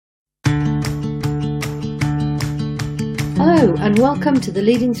Hello and welcome to the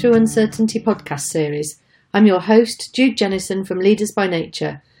Leading Through Uncertainty podcast series. I'm your host, Jude Jennison from Leaders by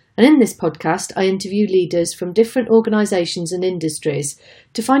Nature, and in this podcast I interview leaders from different organisations and industries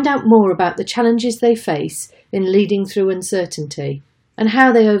to find out more about the challenges they face in leading through uncertainty and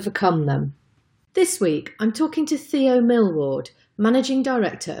how they overcome them. This week I'm talking to Theo Millward, Managing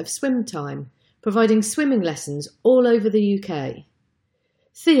Director of Swimtime, providing swimming lessons all over the UK.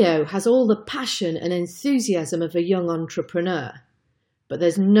 Theo has all the passion and enthusiasm of a young entrepreneur, but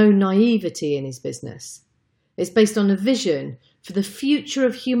there's no naivety in his business. It's based on a vision for the future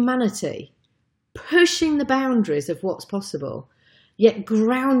of humanity, pushing the boundaries of what's possible, yet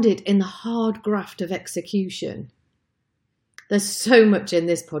grounded in the hard graft of execution. There's so much in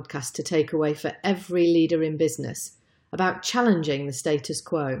this podcast to take away for every leader in business about challenging the status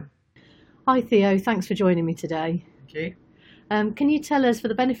quo. Hi Theo, thanks for joining me today. Thank you. Can you tell us, for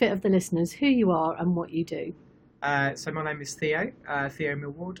the benefit of the listeners, who you are and what you do? So my name is Theo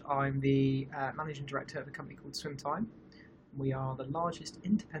Millward. I'm the Managing Director of a company called Swimtime. We are the largest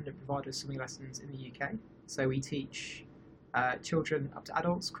independent provider of swimming lessons in the UK. So we teach children up to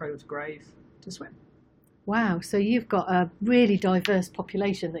adults, cradle to grave, to swim. Wow, so you've got a really diverse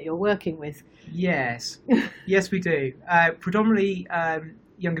population that you're working with. Yes, yes we do. Predominantly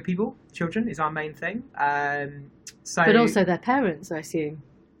younger people, children is our main thing. But also their parents, I assume.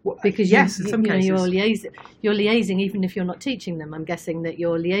 Well, because yes, in some cases. You're liaising even if you're not teaching them. I'm guessing that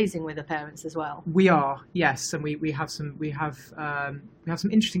you're liaising with the parents as well. We are, yes, and we have some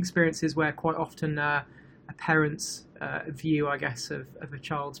interesting experiences where quite often a parent's view, I guess, of a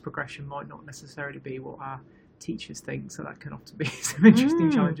child's progression might not necessarily be what our teachers think. So that can often be some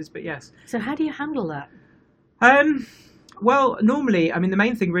interesting challenges. But yes. So how do you handle that? Well, normally, I mean, the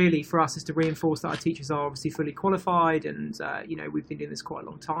main thing really for us is to reinforce that our teachers are obviously fully qualified and, we've been doing this quite a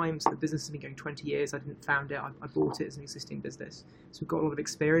long time. So the business has been going 20 years. I didn't found it. I bought it as an existing business. So we've got a lot of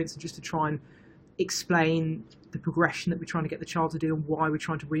experience, and just to try and explain the progression that we're trying to get the child to do and why we're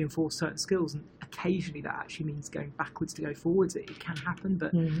trying to reinforce certain skills. And occasionally that actually means going backwards to go forwards. It can happen,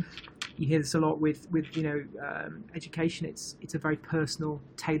 but you hear this a lot with education. It's a very personal,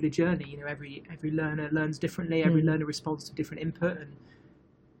 tailored journey. Every learner learns differently. Every learner responds to different input, and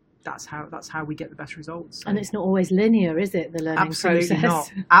that's how we get the best results. So. And it's not always linear, is it? The learning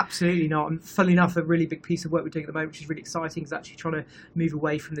process. Absolutely not. And funnily enough, a really big piece of work we're doing at the moment, which is really exciting, is actually trying to move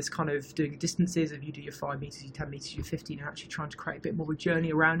away from this kind of doing distances of you do your 5 meters, your 10 meters, your 15, and actually trying to create a bit more of a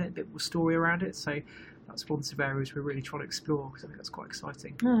journey around it, a bit more story around it. So that's one of the areas we're really trying to explore, because I think that's quite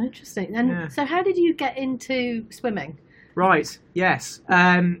exciting. Oh, interesting. And So how did you get into swimming? Right. Yes.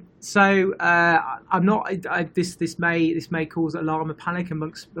 I'm not. This may cause alarm and panic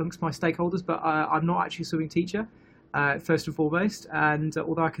amongst my stakeholders, but I'm not actually a swimming teacher. First and foremost, and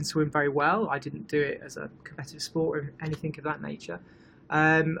although I can swim very well, I didn't do it as a competitive sport or anything of that nature.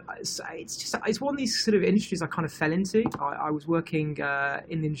 So it's one of these sort of industries I kind of fell into. I was working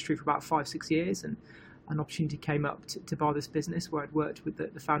in the industry for about 5-6 years, and an opportunity came up to buy this business where I'd worked with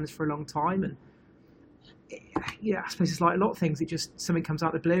the founders for a long time. And I suppose it's like a lot of things. It just, something comes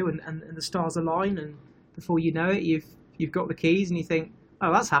out of the blue and the stars align, and before you know it, you've got the keys and you think,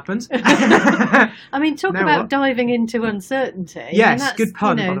 oh, that's happened. I mean, talk about diving into uncertainty. Yes, good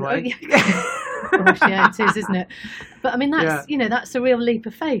pun, by the way. Gosh, yeah, it is, isn't it? But I mean, that's a real leap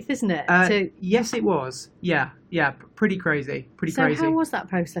of faith, isn't it? Yes, it was. Yeah, pretty crazy. So how was that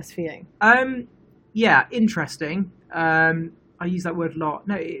process for you? Interesting. I use that word a lot.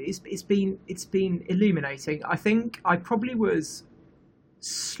 No, it's been illuminating. I think I probably was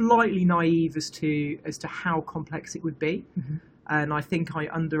slightly naive as to how complex it would be, and I think I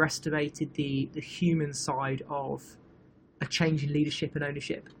underestimated the human side of a change in leadership and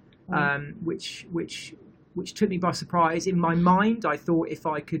ownership, which took me by surprise. In my mind, I thought if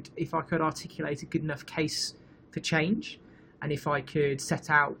I could articulate a good enough case for change, and if I could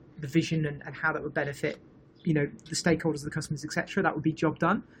set out the vision and how that would benefit the stakeholders, the customers, etc., that would be job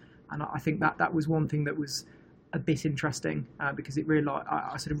done. And I think that was one thing that was a bit interesting, because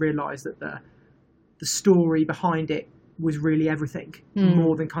I sort of realised that the story behind it was really everything,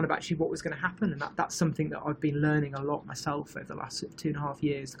 more than kind of actually what was going to happen. And that's something that I've been learning a lot myself over the last 2.5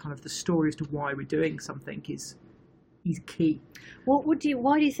 years. Kind of the story as to why we're doing something is key. Why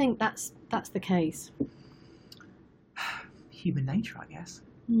do you think that's the case? Human nature, I guess.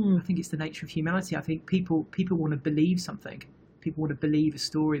 I think it's the nature of humanity. I think people want to believe something. People want to believe a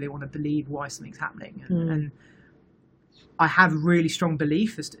story. They want to believe why something's happening. And I have a really strong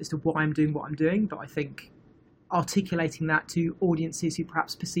belief as to why I'm doing what I'm doing. But I think articulating that to audiences who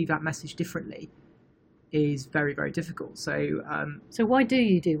perhaps perceive that message differently is very, very difficult. So why do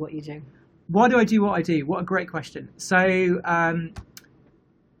you do what you do? Why do I do what I do? What a great question. So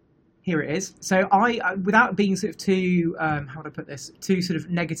here it is. So I without being sort of too, how would I put this, too sort of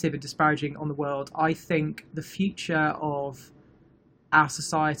negative and disparaging on the world, I think the future of our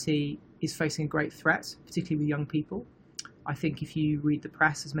society is facing a great threat, particularly with young people. I think if you read the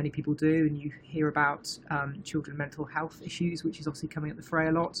press, as many people do, and you hear about children's mental health issues, which is obviously coming at the fray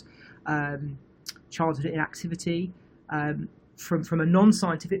a lot, childhood inactivity, from a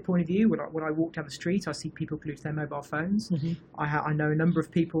non-scientific point of view, when I walk down the street, I see people glued to their mobile phones. Mm-hmm. I know a number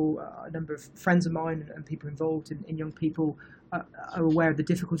of people, a number of friends of mine and people involved in young people are aware of the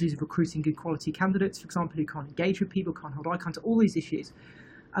difficulties of recruiting good quality candidates, for example, who can't engage with people, can't hold eye contact, all these issues.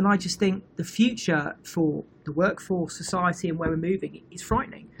 And I just think the future for the workforce, society, and where we're moving is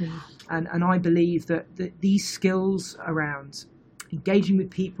frightening. Mm. And I believe that these skills around engaging with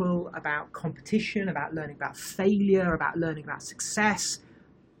people, about competition, about learning about failure, about learning about success,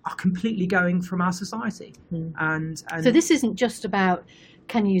 are completely going from our society. Mm. And so this isn't just about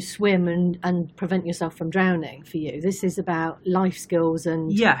can you swim and prevent yourself from drowning for you. This is about life skills and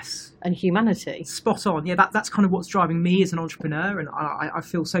humanity. Spot on. Yeah, that's kind of what's driving me as an entrepreneur, and I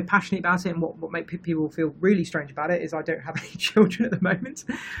feel so passionate about it. And what makes people feel really strange about it is I don't have any children at the moment,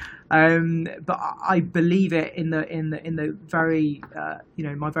 but I believe it in the very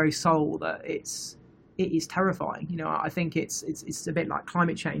my very soul that it is terrifying. You know, I think it's a bit like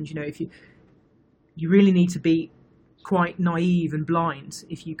climate change. You know, if you really need to be quite naive and blind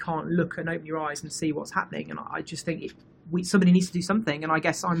if you can't look and open your eyes and see what's happening. And I just think somebody needs to do something. And I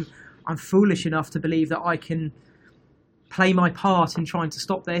guess I'm foolish enough to believe that I can play my part in trying to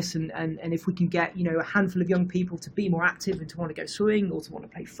stop this. And if we can get, a handful of young people to be more active and to want to go swimming or to want to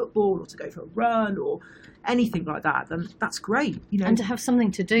play football or to go for a run or anything like that, then that's great. And to have something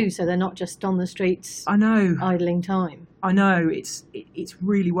to do so they're not just on the streets. I know. Idling time. I know, it's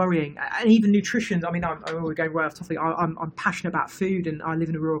really worrying. And even nutrition, I mean, I'm going way off topic. I'm passionate about food, and I live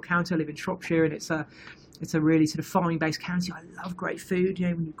in a rural county. I live in Shropshire, and it's a really sort of farming-based county. I love great food,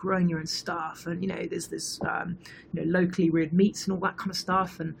 when you're growing your own stuff, and, there's this, locally reared meats and all that kind of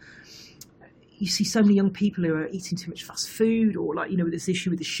stuff. And you see so many young people who are eating too much fast food, or with this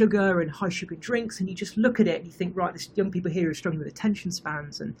issue with the sugar and high sugar drinks, and you just look at it and you think, right, there's young people here who are struggling with attention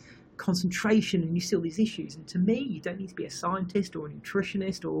spans and concentration, and you see all these issues. And to me, you don't need to be a scientist or a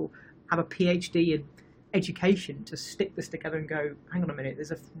nutritionist or have a PhD in education to stick this together and go, hang on a minute, there's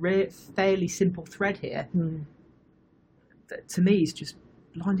a fairly simple thread here that to me is just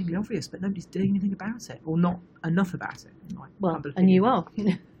blindingly obvious, but nobody's doing anything about it, or not enough about it. And you are.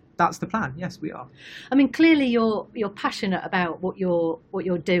 That's the plan. Yes, we are. I mean, clearly you're passionate about what you're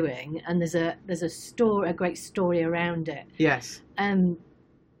doing, and there's a great story around it. Yes.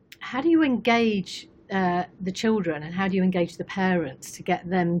 How do you engage the children, and how do you engage the parents to get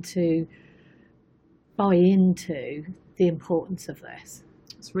them to buy into the importance of this?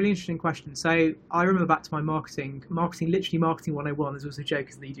 It's a really interesting question. So I remember back to my marketing 101. There's also a joke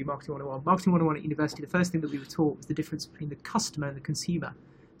that you do marketing 101. Marketing 101 at university, the first thing that we were taught was the difference between the customer and the consumer.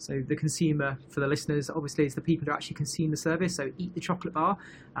 So the consumer, for the listeners, obviously is the people who actually consume the service, so eat the chocolate bar,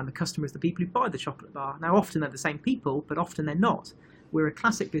 and the customer is the people who buy the chocolate bar. Now, often they're the same people, but often they're not. We're a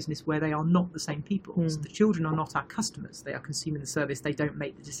classic business where they are not the same people. So the children are not our customers. They are consuming the service. They don't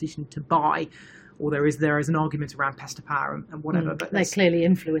make the decision to buy, or there is an argument around pest power and whatever. But they clearly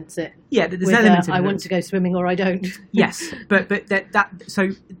influence it. Yeah, there's elements of I want to go swimming or I don't. Yes, but that so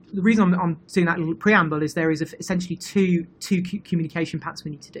the reason I'm doing that little preamble is there is essentially two communication paths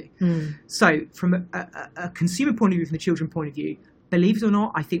we need to do. So from a consumer point of view, from the children point of view, believe it or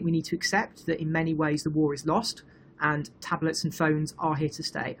not, I think we need to accept that in many ways the war is lost. And tablets and phones are here to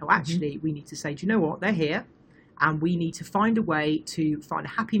stay. Oh, actually, we need to say, do you know what? They're here. And we need to find a way to find a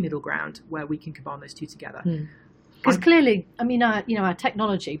happy middle ground where we can combine those two together. Because clearly, I mean, our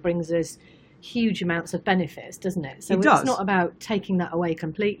technology brings us huge amounts of benefits, doesn't it? So it's not about taking that away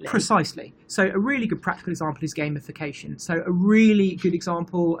completely. Precisely. So a really good practical example is gamification. So a really good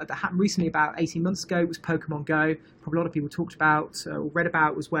example that happened recently about 18 months ago was Pokemon Go. Probably a lot of people talked about or read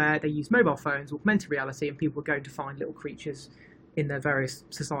about was where they used mobile phones, augmented reality, and people were going to find little creatures in their various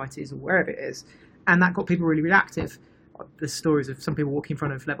societies or wherever it is. And that got people really, really active. There's stories of some people walking in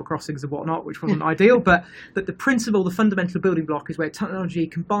front of level crossings and whatnot, which wasn't ideal. But the principle, the fundamental building block is where technology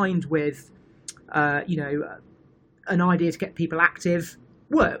combined with an idea to get people active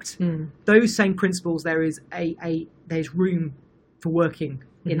worked. Those same principles, there's room for working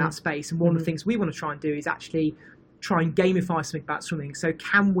in that space. And one of the things we want to try and do is actually try and gamify something about swimming. So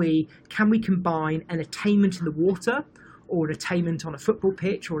can we combine an attainment in the water, or an attainment on a football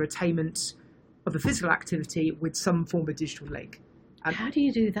pitch, or an attainment of a physical activity with some form of digital link? How do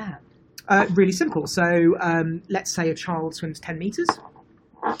you do that? Really simple. So let's say a child swims 10 metres.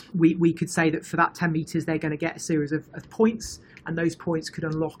 We could say that for that 10 metres, they're going to get a series of points, and those points could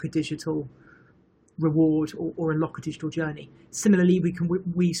unlock a digital reward or unlock a digital journey. Similarly, we can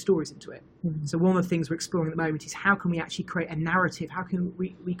weave stories into it. Mm-hmm. So one of the things we're exploring at the moment is how can we actually create a narrative? How can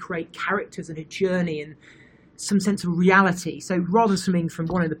we create characters and a journey and some sense of reality? So rather than swimming from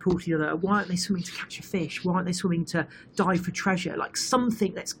one end of the pool to the other, why aren't they swimming to catch a fish? Why aren't they swimming to dive for treasure? Like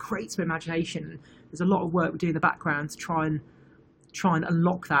something that's create some imagination. There's a lot of work we do in the background to try and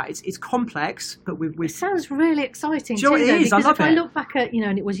unlock that. It's complex, but it sounds really exciting. Do you know what it is? I love it. I look back at,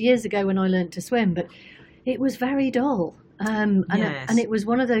 and it was years ago when I learnt to swim, but it was very dull. And it was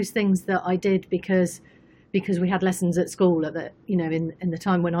one of those things that I did because we had lessons at school in the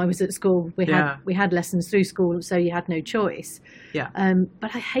time when I was at school, we had lessons through school, so you had no choice. Yeah.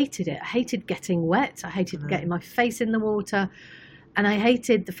 But I hated it. I hated getting wet. I hated getting my face in the water. And I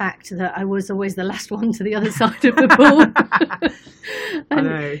hated the fact that I was always the last one to the other side of the pool. And,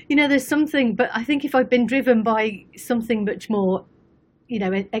 I know. There's something, but I think if I'd been driven by something much more,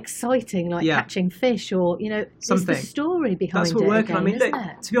 exciting, like catching fish or, something. There's the story behind it. That's what we're working on. I mean, look,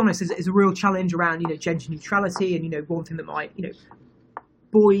 it? to be honest, it's a real challenge around, gender neutrality and, one thing that might,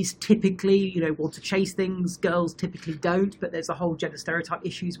 boys typically, want to chase things, girls typically don't, but there's a whole gender stereotype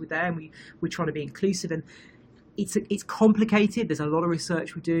issues with there, and we're trying to be inclusive, and it's complicated. There's a lot of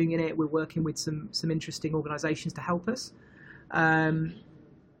research we're doing in it. We're working with some interesting organisations to help us,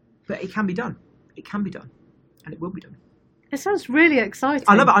 but it can be done. It can be done, and it will be done. It sounds really exciting.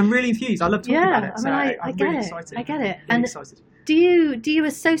 I love it. I'm really enthused. I love talking about it. I get really it. Excited. I get it. Really and excited. Do you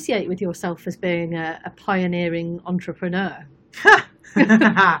associate with yourself as being a pioneering entrepreneur?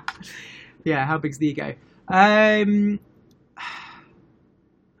 Yeah. How big's the ego? That's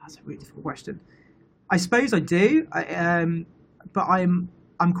a really difficult question. I suppose I do, but I'm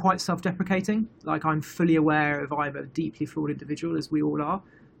quite self-deprecating. Like, I'm fully aware of I'm a deeply flawed individual, as we all are,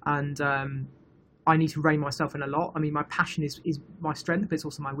 and I need to rein myself in a lot. I mean, my passion is my strength, but it's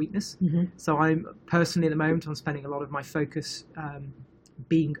also my weakness. Mm-hmm. So I'm personally at the moment, I'm spending a lot of my focus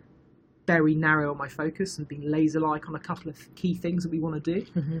being very narrow on my focus and being laser-like on a couple of key things that we want to do.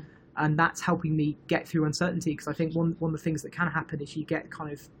 Mm-hmm. And that's helping me get through uncertainty, because I think one of the things that can happen is you get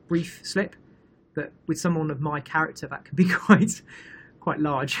kind of brief slip. But with someone of my character, that can be quite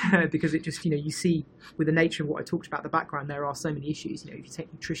large, because it just, you see with the nature of what I talked about, the background, there are so many issues. If you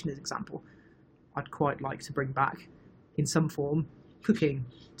take nutrition as an example, I'd quite like to bring back, in some form, cooking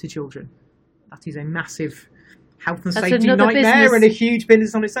to children. That is a massive health and safety nightmare business. And a huge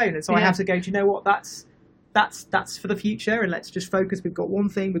business on its own. And so I have to go, do you know what, that's for the future, and let's just focus. We've got one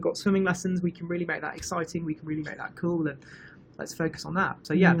thing, we've got swimming lessons, we can really make that exciting, we can really make that cool, and let's focus on that.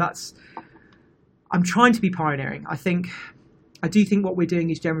 So I'm trying to be pioneering. I do think what we're doing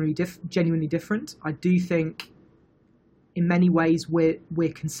is genuinely different. I do think in many ways we're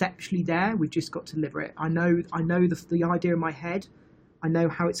conceptually there. We've just got to deliver it. I know the idea in my head. I know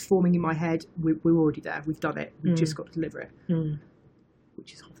how it's forming in my head. We're already there. We've done it. We've just got to deliver it,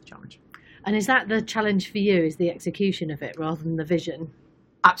 which is half the challenge. And is that the challenge for you, is the execution of it rather than the vision?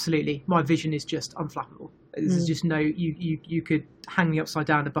 Absolutely. My vision is just unflappable. There's just no, you could hang me upside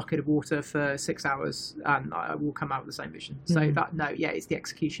down in a bucket of water for 6 hours and I will come out with the same vision. So it's the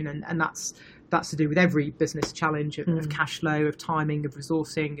execution, and that's to do with every business challenge of cash flow, of timing, of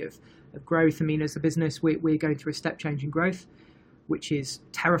resourcing, of growth. I mean, as a business, we're going through a step change in growth, which is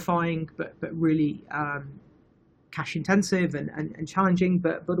terrifying, but really cash intensive and challenging,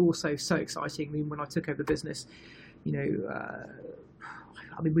 but also so exciting. I mean, when I took over the business,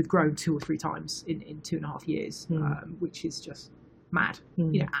 we've grown 2 or 3 times in 2.5 years, which is just mad,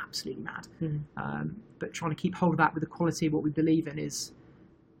 absolutely mad. But trying to keep hold of that with the quality of what we believe in is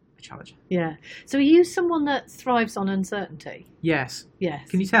a challenge. Yeah. So are you someone that thrives on uncertainty? Yes. Yes.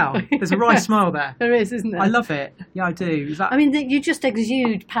 Can you tell? There's a wry smile there. There is, isn't there? I love it. Yeah, I do. Is that... I mean, you just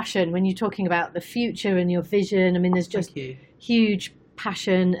exude passion when you're talking about the future and your vision. I mean, there's just huge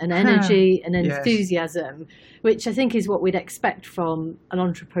passion and energy and enthusiasm, which I think is what we'd expect from an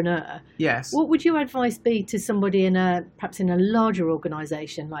entrepreneur. Yes. What would your advice be to somebody perhaps in a larger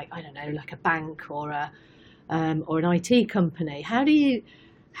organisation, like, I don't know, like a bank or an IT company? How do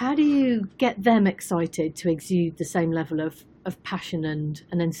you get them excited to exude the same level of passion and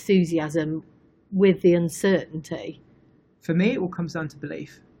enthusiasm with the uncertainty? For me, it all comes down to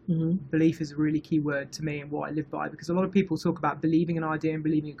belief. Mm-hmm. Belief is a really key word to me and what I live by, because a lot of people talk about believing an idea and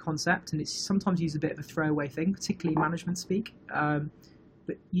believing a concept, and it's sometimes used a bit of a throwaway thing, particularly management speak.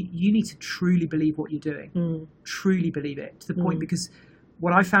 But you need to truly believe what you're doing, truly believe it, to the point, because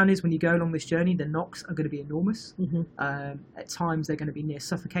what I found is when you go along this journey, the knocks are going to be enormous. Mm-hmm. At times, they're going to be near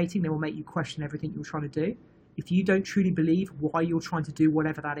suffocating. They will make you question everything you're trying to do. If you don't truly believe why you're trying to do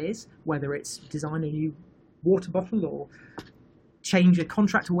whatever that is, whether it's design a new water bottle or change a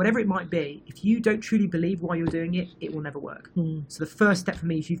contract or whatever it might be, if you don't truly believe why you're doing it, it will never work. So the first step for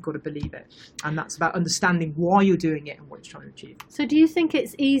me is you've got to believe it. And that's about understanding why you're doing it and what you're trying to achieve. So do you think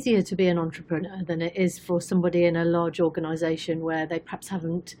it's easier to be an entrepreneur than it is for somebody in a large organisation where they perhaps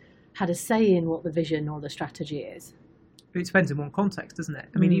haven't had a say in what the vision or the strategy is? It depends in one context, doesn't it?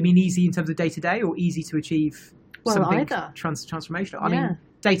 I mean, you mean easy in terms of day-to-day or easy to achieve something transformational? I mean,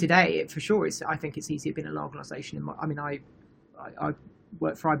 day-to-day, for sure, I think it's easier being a large organisation. I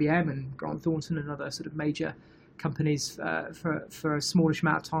worked for IBM and Grant Thornton and other sort of major companies for a smallish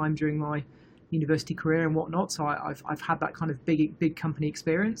amount of time during my university career and whatnot. So I've had that kind of big company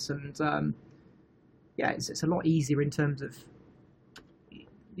experience, and it's a lot easier in terms of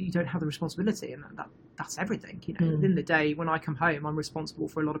you don't have the responsibility, and that's everything. You know, at the end of the day, when I come home, I'm responsible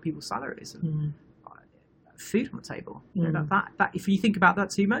for a lot of people's salaries and food on the table. You know, that if you think about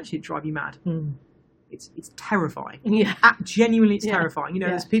that too much, it'd drive you mad. It's terrifying. Yeah, genuinely, it's terrifying. You know,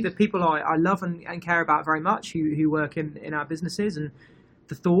 there's people I love and care about very much who work in our businesses, and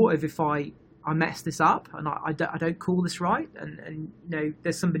the thought of if I mess this up and I don't call this right, and you know,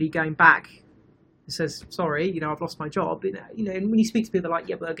 there's somebody going back who says sorry, you know, I've lost my job. You know, and when you speak to people, they're like,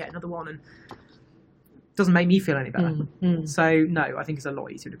 yeah, we'll get another one, and it doesn't make me feel any better. So no, I think it's a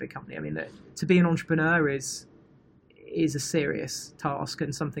lot easier in a big company. I mean, to be an entrepreneur is a serious task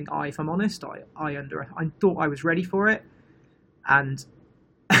and something if I'm honest, I thought I was ready for it, and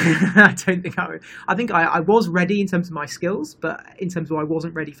I don't think I think I was ready in terms of my skills, but in terms of I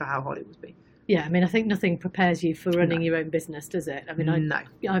wasn't ready for how hard it would be. Yeah, I mean, I think nothing prepares you for running your own business, does it? I mean,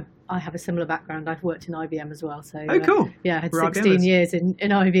 I have a similar background. I've worked in IBM as well. So cool. I had 16 years in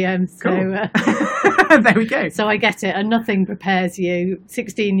IBM. So cool. There we go. So I get it, and nothing prepares you.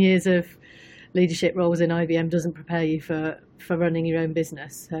 16 years of leadership roles in IBM doesn't prepare you for running your own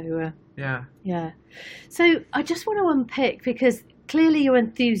business. So So I just want to unpick, because clearly your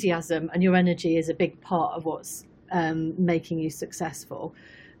enthusiasm and your energy is a big part of what's making you successful.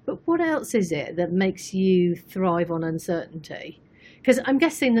 But what else is it that makes you thrive on uncertainty? Because I'm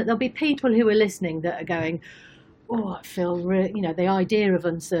guessing that there'll be people who are listening that are going, oh, I feel the idea of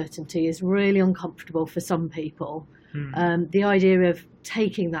uncertainty is really uncomfortable for some people. The idea of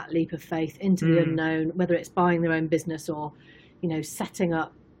taking that leap of faith into the unknown, whether it's buying their own business or, you know, setting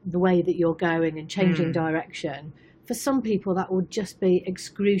up the way that you're going and changing direction. For some people, that would just be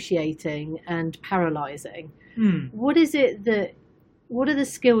excruciating and paralysing. What are the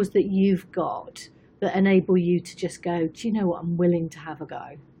skills that you've got that enable you to just go, do you know what, I'm willing to have a go?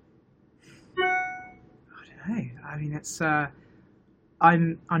 I don't know. I mean, it's I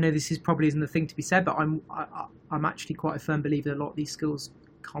know this probably isn't the thing to be said, but I'm actually quite a firm believer that a lot of these skills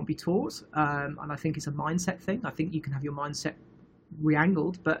can't be taught, and I think it's a mindset thing. I think you can have your mindset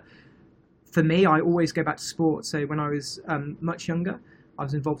re-angled, but for me, I always go back to sport. So when I was much younger, I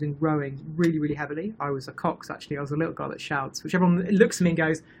was involved in rowing really, really heavily. I was a cox, actually. I was a little guy that shouts, which everyone looks at me and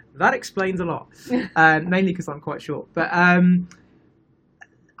goes, that explains a lot, mainly because I'm quite short. But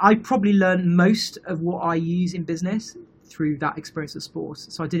I probably learned most of what I use in business through that experience of sport.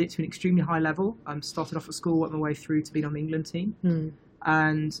 So I did it to an extremely high level. Started off at school, worked my way through to being on the England team,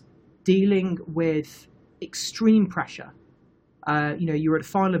 and dealing with extreme pressure. You're at the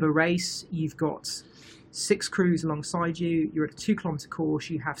final of a race, you've got 6 crews alongside you, you're at a 2-kilometre course,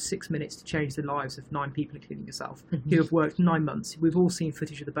 you have 6 minutes to change the lives of 9 people, including yourself, who have worked 9 months. We've all seen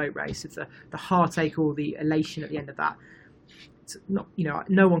footage of the boat race, of the heartache or the elation at the end of that. It's not,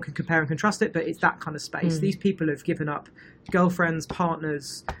 no one can compare and contrast it, but it's that kind of space. These people have given up girlfriends,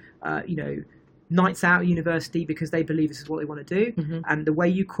 partners, nights out at university because they believe this is what they want to do. And the way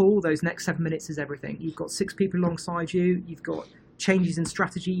you call those next 7 minutes is everything. You've got 6 people alongside you, you've got changes in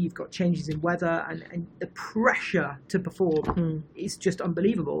strategy, you've got changes in weather, and the pressure to perform is just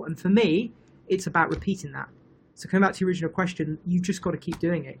unbelievable. And for me, it's about repeating that. So coming back to your original question, you've just got to keep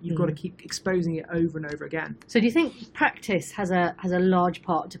doing it. You've got to keep exposing it over and over again. So do you think practice has a large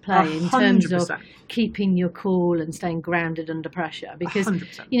part to play in terms of keeping your cool and staying grounded under pressure? Because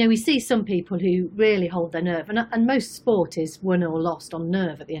 100%. We see some people who really hold their nerve, and most sport is won or lost on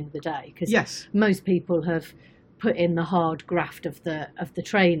nerve at the end of the day. Because most people have put in the hard graft of the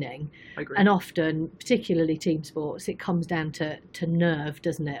training. I agree. And often, particularly team sports, it comes down to nerve,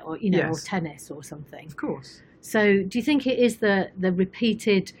 doesn't it? Or or tennis or something. Of course. So do you think it is the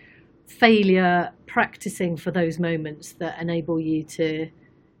repeated failure practicing for those moments that enable you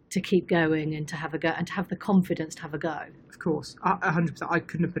to to keep going and to have a go and to have the confidence to have a go. Of course, 100%. I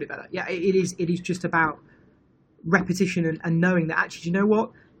couldn't have put it better. Yeah, it is just about repetition and knowing that actually, you know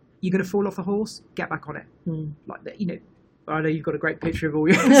what, you're going to fall off the horse, get back on it. Like that, I know you've got a great picture of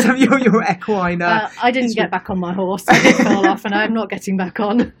all some of your equine. I didn't get back on my horse. I did fall off, and I'm not getting back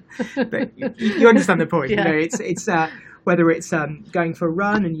on. But you understand the point. Yeah. It's whether it's going for a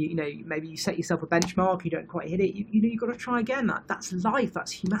run and maybe you set yourself a benchmark, you don't quite hit it. You've got to try again. That's life.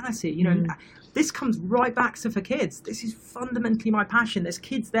 That's humanity. This comes right back to for kids. This is fundamentally my passion. There's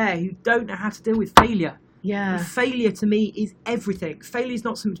kids there who don't know how to deal with failure. Yeah. And failure to me is everything. Failure is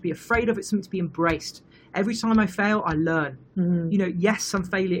not something to be afraid of. It's something to be embraced. Every time I fail, I learn. Yes, some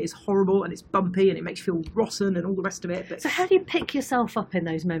failure is horrible and it's bumpy and it makes you feel rotten and all the rest of it. But so how do you pick yourself up in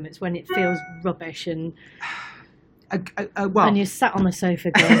those moments when it feels rubbish and you're sat on the sofa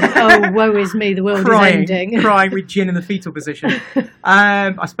going, oh, woe is me, the world is ending. Crying with gin in the fetal position.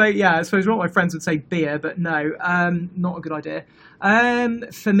 I suppose what my friends would say beer, but no, not a good idea.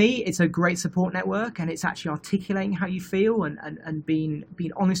 For me, it's a great support network, and it's actually articulating how you feel and being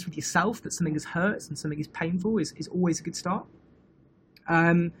honest with yourself that something has hurt and something is painful is always a good start.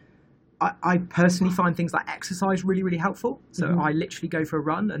 I personally find things like exercise really, really helpful. So I literally go for a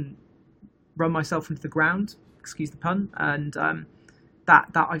run and run myself into the ground, excuse the pun, and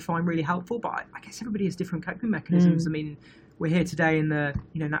that I find really helpful. But I guess everybody has different coping mechanisms. I mean, we're here today in the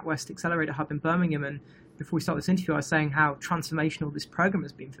NatWest Accelerator Hub in Birmingham, and before we start this interview, I was saying how transformational this program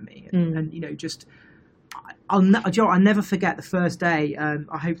has been for me, and I'll never forget the first day.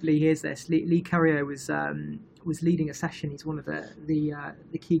 Hopefully he hears this. Lee Currier was leading a session. He's one of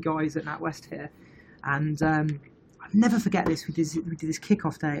the key guys at NatWest here, and I'll never forget this. We did this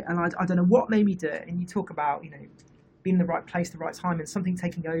kickoff day, and I don't know what made me do it. And you talk about being in the right place, the right time, and something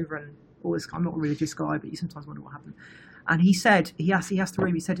taking over, and all this. I'm not a religious guy, but you sometimes wonder what happened. And he said he asked the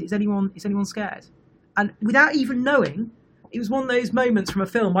room. He said, "Is anyone scared?" And without even knowing, it was one of those moments from a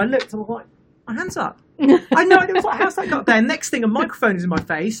film. I looked and I was like, my hand's up. I know. It was like, how's that got there? Next thing, a microphone is in my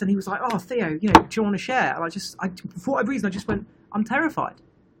face, and he was like, "Oh, Theo, do you want to share?" And for whatever reason, I just went, "I'm terrified.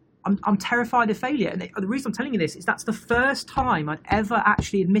 I'm terrified of failure." And the reason I'm telling you this is that's the first time I'd ever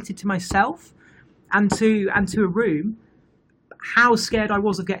actually admitted to myself and to a room how scared I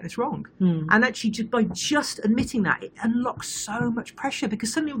was of getting this wrong. And actually, by just admitting that, it unlocked so much pressure,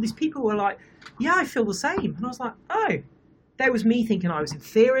 because suddenly all these people were like, "Yeah, I feel the same." And I was like, "Oh." There was me thinking I was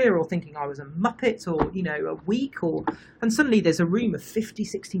inferior, or thinking I was a muppet, or a weak, and suddenly there's a room of 50,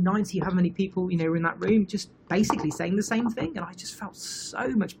 60, 90, how many people were in that room, just basically saying the same thing, and I just felt so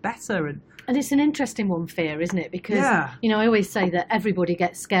much better. And it's an interesting one, fear, isn't it? Because I always say that everybody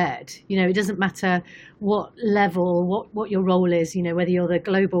gets scared. It doesn't matter what level, what your role is. Whether you're the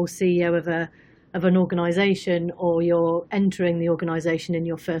global CEO of an organisation or you're entering the organisation in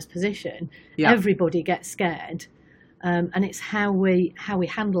your first position, everybody gets scared. And it's how we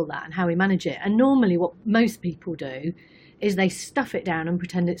handle that and how we manage it. And normally what most people do is they stuff it down and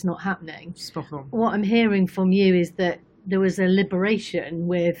pretend it's not happening. Spot on. What I'm hearing from you is that there was a liberation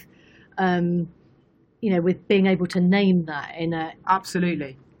with, with being able to name that in a...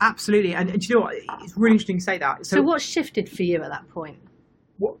 Absolutely. And do you know what? It's really interesting to say that. So what shifted for you at that point?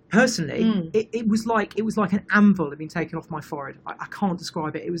 Personally, it was like an anvil had been taken off my forehead. I can't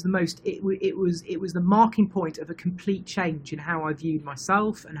describe it. It was it was the marking point of a complete change in how I viewed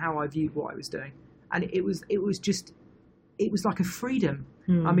myself and how I viewed what I was doing. And it was like a freedom.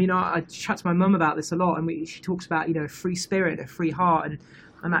 I mean, I chat to my mum about this a lot, and she talks about a free spirit, a free heart,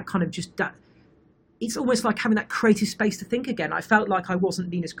 and that kind of just that. It's almost like having that creative space to think again. I felt like I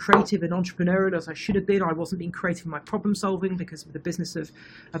wasn't being as creative and entrepreneurial as I should have been. I wasn't being creative in my problem solving, because of the business of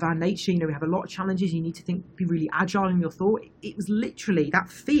our nature. We have a lot of challenges. You need to be really agile in your thought. It was literally that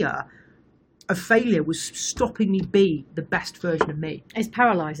fear of failure was stopping me be the best version of me. It's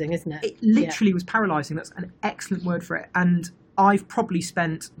paralysing, isn't it? It literally was paralysing. That's an excellent word for it. And I've probably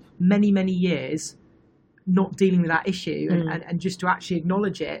spent many, many years not dealing with that issue, and just to actually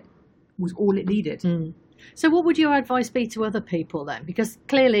acknowledge it was all it needed. So what would your advice be to other people then? Because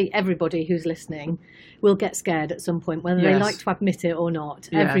clearly everybody who's listening will get scared at some point, whether they like to admit it or not.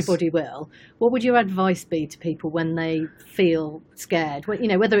 Everybody will. What would your advice be to people when they feel scared?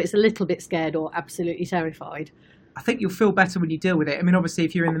 Whether it's a little bit scared or absolutely terrified. I think you'll feel better when you deal with it. I mean, obviously,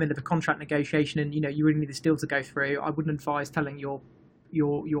 if you're in the middle of a contract negotiation and you really need this deal to go through, I wouldn't advise telling your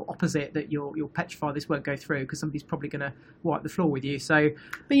opposite that you're petrified this won't go through, because somebody's probably going to wipe the floor with you. So,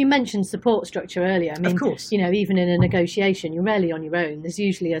 but you mentioned support structure earlier. I mean, of course, even in a negotiation, you're rarely on your own. There's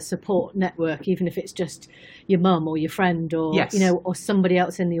usually a support network, even if it's just your mum or your friend, or or somebody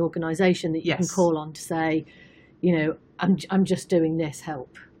else in the organisation that you can call on to say, I'm just doing this,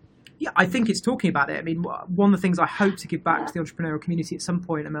 help. Yeah, I think it's talking about it. I mean, one of the things I hope to give back to the entrepreneurial community at some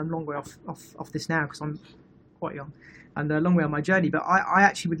point, I mean, I'm a long way off this now because I'm quite young and a long way on my journey, but I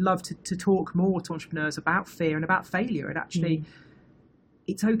actually would love to talk more to entrepreneurs about fear and about failure, and actually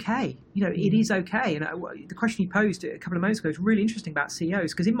it's okay. You know, it is okay. And the question you posed a couple of moments ago is really interesting about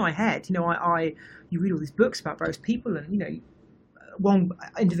CEOs, because in my head, you know, you read all these books about various people, and, you know, one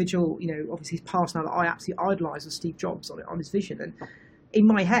individual, you know, obviously he's passed now, that I absolutely idolise was Steve Jobs on his vision. And in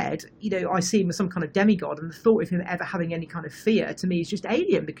my head, you know, I see him as some kind of demigod, and the thought of him ever having any kind of fear to me is just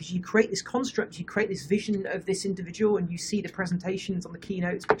alien, because you create this construct, you create this vision of this individual, and you see the presentations on the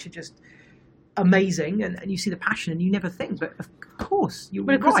keynotes, which are just amazing, and you see the passion, and you never think, but of course you're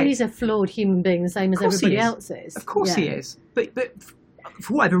right. But of course he's a flawed human being, the same as everybody else is. Of course he is. But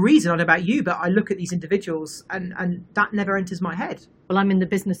for whatever reason, I don't know about you, but I look at these individuals and that never enters my head. Well, I'm in the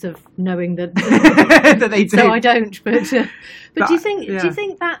business of knowing that, that they do. So I don't. But do you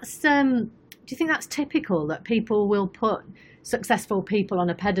think that's typical, that people will put successful people on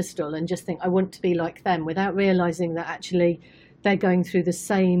a pedestal and just think, I want to be like them, without realising that actually they're going through the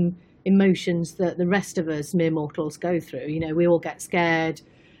same emotions that the rest of us mere mortals go through? You know, we all get scared,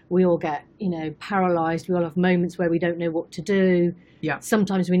 we all get, you know, paralysed, we all have moments where we don't know what to do. Yeah.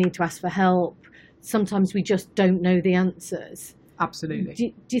 Sometimes we need to ask for help. Sometimes we just don't know the answers.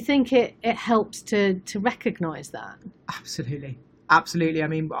 Absolutely. Do you think it helps to recognise that? Absolutely. I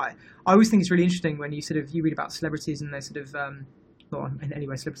mean, I always think it's really interesting when you read about celebrities and they sort of, well, in any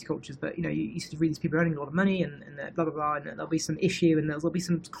way, celebrity cultures, but, you know, you sort of read these people earning a lot of money and blah, blah, blah, and there'll be some issue and there'll be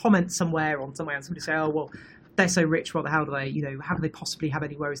some comment somewhere, and somebody say, oh, well, they're so rich, well, how do they possibly have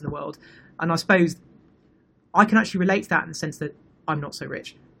any worries in the world? And I suppose I can actually relate to that in the sense that I'm not so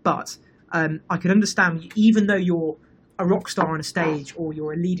rich, but I can understand, even though you're a rock star on a stage, or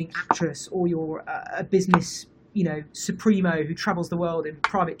you're a leading actress, or you're a business, you know, supremo who travels the world in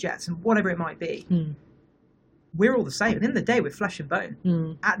private jets and whatever it might be, we're all the same. At the end of the day, we're flesh and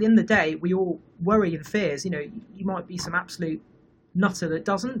bone. At the end of the day, we all worry and fears. You know, you might be some absolute nutter that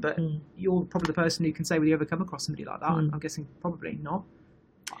doesn't, but you're probably the person who can say, will you ever come across somebody like that? I'm guessing probably not.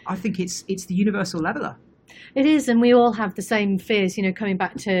 I think it's the universal leveler. It is, and we all have the same fears, you know, coming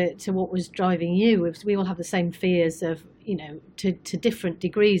back to what was driving you. We all have the same fears of, you know, to different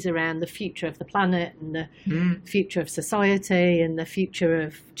degrees, around the future of the planet and the future of society and the future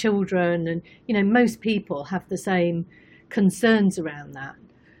of children. And, you know, most people have the same concerns around that.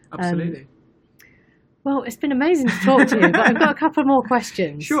 Absolutely. Well, it's been amazing to talk to you, but I've got a couple more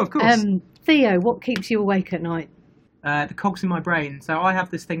questions. Sure, of course. Theo, what keeps you awake at night? The cogs in my brain. So I have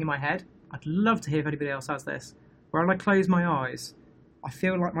this thing in my head. I'd love to hear if anybody else has this. Where when I close my eyes, I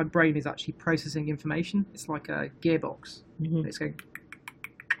feel like my brain is actually processing information. It's like a gearbox. It's going,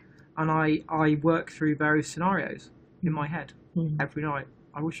 and I work through various scenarios in my head every night.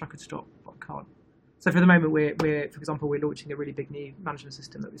 I wish I could stop, but I can't. So for the moment, we're for example, we're launching a really big new management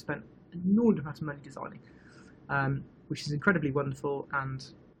system that we spent an inordinate amount of money designing, which is incredibly wonderful and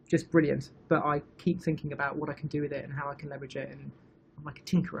just brilliant. But I keep thinking about what I can do with it and how I can leverage it, and I'm like a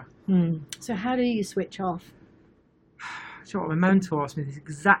tinkerer. So how do you switch off? Sure, my mentor asked me this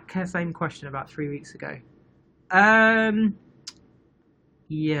exact same question about 3 weeks ago.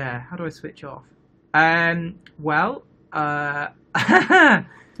 Yeah, how do I switch off? Well,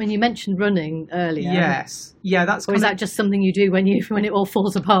 when you mentioned running earlier. Yes, yeah, that's. Or is that just something you do when it all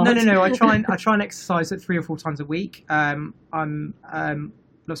falls apart? No. I try and exercise 3 or 4 times a week. I'm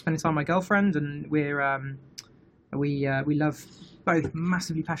love spending time with my girlfriend, and we love both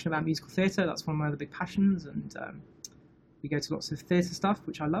massively passionate about musical theatre. That's one of my other big passions, and we go to lots of theatre stuff,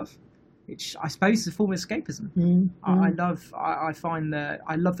 which I love. Which I suppose is a form of escapism. I find that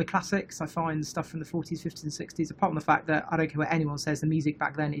I love the classics. I find stuff from the 40s, 50s and 60s, apart from the fact that I don't care what anyone says, the music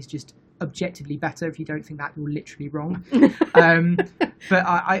back then is just objectively better. If you don't think that, you're literally wrong. But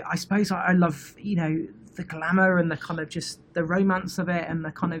I suppose I love, you know, the glamour and the kind of just the romance of it, and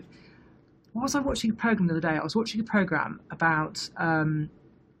the kind of... What was I watching a programme the other day? I was watching a programme about... I'm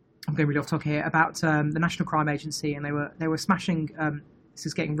going really off topic here, about the National Crime Agency, and they were smashing... this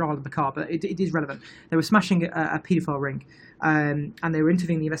is getting riled in the car, but it is relevant. They were smashing a paedophile ring, and they were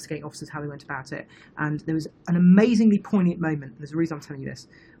interviewing the investigating officers how they went about it. And there was an amazingly poignant moment, and there's a reason I'm telling you this,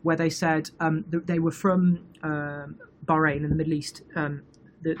 where they said that they were from Bahrain in the Middle East.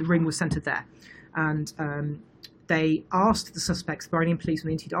 The ring was centred there. And they asked the suspects, the Bahraini police, when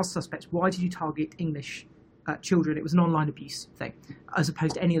they interviewed, asked the suspects, why did you target English children? It was an online abuse thing, as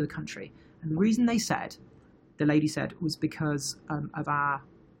opposed to any other country. And the reason they said... the lady said, was because of our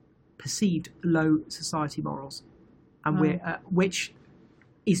perceived low society morals, and which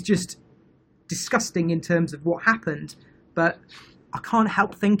is just disgusting in terms of what happened. But I can't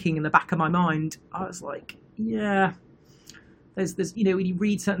help thinking in the back of my mind, I was like, yeah, there's when you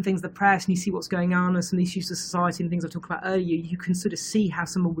read certain things in the press and you see what's going on and some of the issues of society and things I talked about earlier, you can sort of see how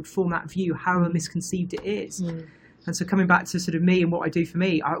someone would form that view, however misconceived it is. And so coming back to sort of me and what I do for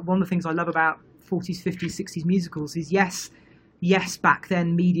me, one of the things I love about 40s, 50s, 60s musicals is yes, back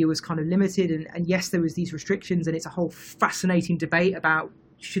then media was kind of limited, and yes, there was these restrictions, and it's a whole fascinating debate about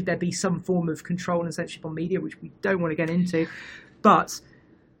should there be some form of control and censorship on media, which we don't want to get into. But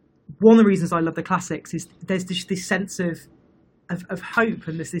one of the reasons I love the classics is there's this sense of hope,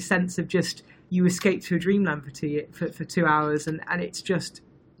 and there's this sense of just you escape to a dreamland for 2 hours, and it's just,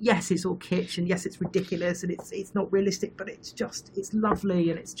 yes, it's all kitsch, and yes, it's ridiculous, and it's not realistic, but it's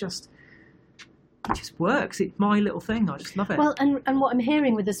lovely, and it just works. It's my little thing. I just love it. Well, and what I'm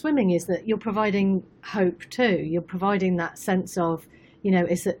hearing with the swimming is that you're providing hope too. You're providing that sense of,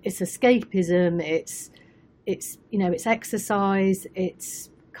 it's escapism. It's exercise. It's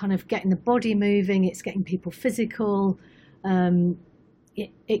kind of getting the body moving. It's getting people physical. You're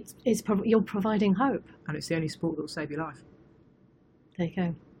providing hope. And it's the only sport that will save your life. There you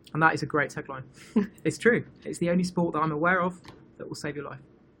go. And that is a great tagline. It's true. It's the only sport that I'm aware of that will save your life.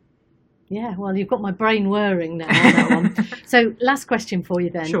 Yeah, well, you've got my brain whirring now on that one. So last question for you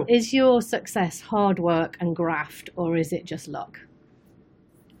then. Sure. Is your success hard work and graft, or is it just luck?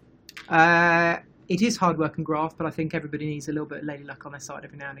 It is hard work and graft, but I think everybody needs a little bit of lady luck on their side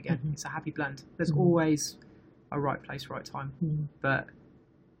every now and again. It's a happy blend. There's always a right place, right time. But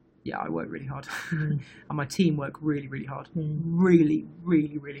yeah, I work really hard. And my team work really, really hard. Really,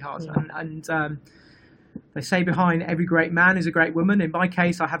 really, really hard. Yeah. And they say behind every great man is a great woman. In my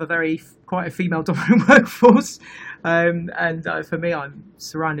case, I have quite a female-dominant workforce, and for me, I'm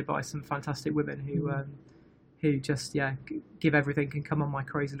surrounded by some fantastic women who just give everything and come on my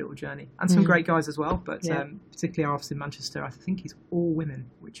crazy little journey, and some great guys as well. But particularly our office in Manchester, I think it's all women,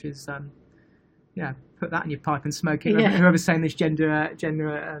 which is put that in your pipe and smoke it. Whoever's saying this gender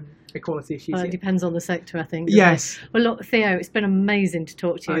equality issues. Well, it depends on the sector, I think. Yes. Well, look, Theo, it's been amazing to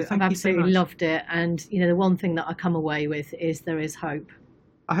talk to you. I've absolutely loved it. And, the one thing that I come away with is there is hope.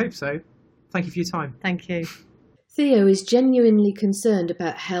 I hope so. Thank you for your time. Thank you. Theo is genuinely concerned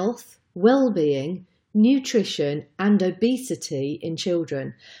about health, well-being, nutrition and obesity in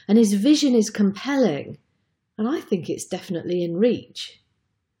children. And his vision is compelling. And I think it's definitely in reach.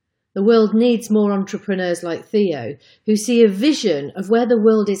 The world needs more entrepreneurs like Theo who see a vision of where the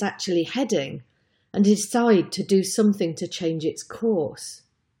world is actually heading and decide to do something to change its course.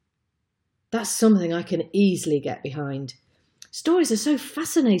 That's something I can easily get behind. Stories are so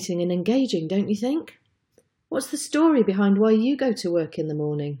fascinating and engaging, don't you think? What's the story behind why you go to work in the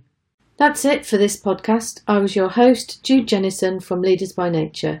morning? That's it for this podcast. I was your host, Jude Jennison from Leaders by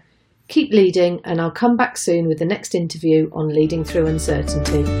Nature. Keep leading, and I'll come back soon with the next interview on leading through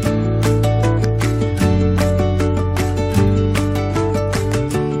uncertainty.